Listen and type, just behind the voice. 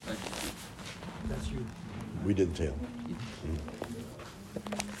We didn't tell.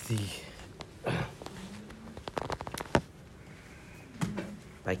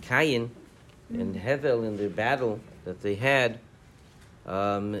 By Cain and Hevel in their battle that they had,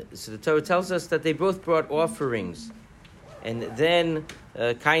 so the Torah tells us that they both brought offerings. And then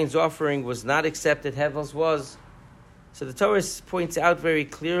Cain's offering was not accepted, Hevel's was. So the Torah points out very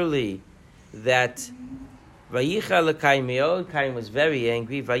clearly that Vayicha l'Cain me'od, Cain was very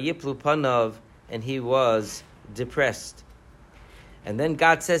angry, Vayiplu panav, and he was depressed. And then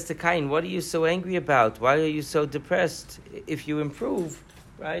God says to Cain, what are you so angry about? Why are you so depressed? If you improve,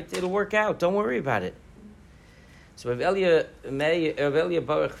 right, it'll work out. Don't worry about it. So Rav Elia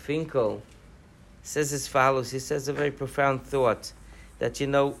Baruch Finkel says as follows. He says a very profound thought that,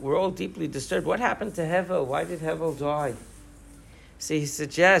 we're all deeply disturbed. What happened to Hevel? Why did Hevel die? See, he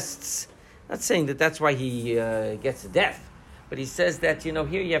suggests, not saying that that's why he gets death, but he says that,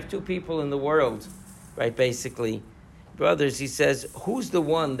 here you have two people in the world, right, basically. Brothers, he says, who's the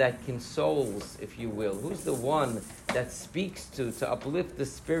one that consoles, if you will? Who's the one that speaks to uplift the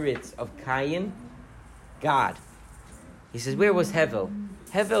spirits of Cain? God. He says, where was Hevel?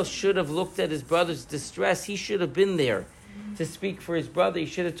 Hevel should have looked at his brother's distress. He should have been there to speak for his brother. He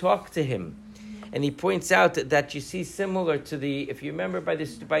should have talked to him. And he points out that you see similar to if you remember by the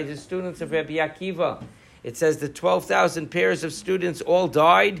students of Rabbi Akiva, it says the 12,000 pairs of students all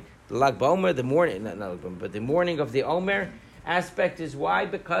died. The Lag BaOmer, the morning, not Lag BaOmer, but the morning of the Omer aspect is why?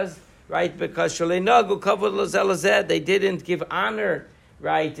 Because Shalei Nagu Kavod Lazeh, they didn't give honor,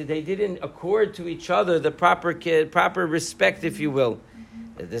 right? They didn't accord to each other the proper respect, if you will.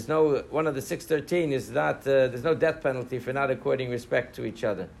 There's no, one of the 613 is not, there's no death penalty for not according respect to each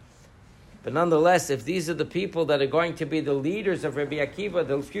other. But nonetheless, if these are the people that are going to be the leaders of Rabbi Akiva,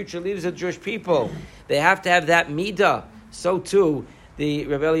 the future leaders of Jewish people, they have to have that midah. So too, the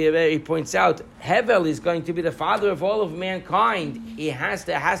Rabbi Eliezer points out, Hevel is going to be the father of all of mankind. He has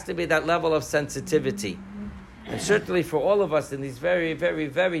to be that level of sensitivity. And certainly for all of us in these very, very,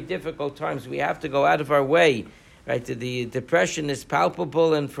 very difficult times, we have to go out of our way. Right? The depression is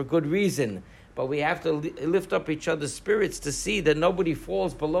palpable and for good reason. But we have to lift up each other's spirits to see that nobody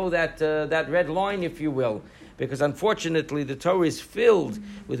falls below that red line, if you will. Because unfortunately, the Torah is filled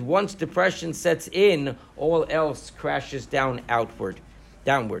with once depression sets in, all else crashes downward.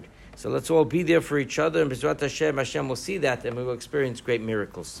 So let's all be there for each other, and B'ezrat Hashem will see that, and we will experience great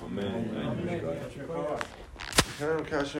miracles. Amen.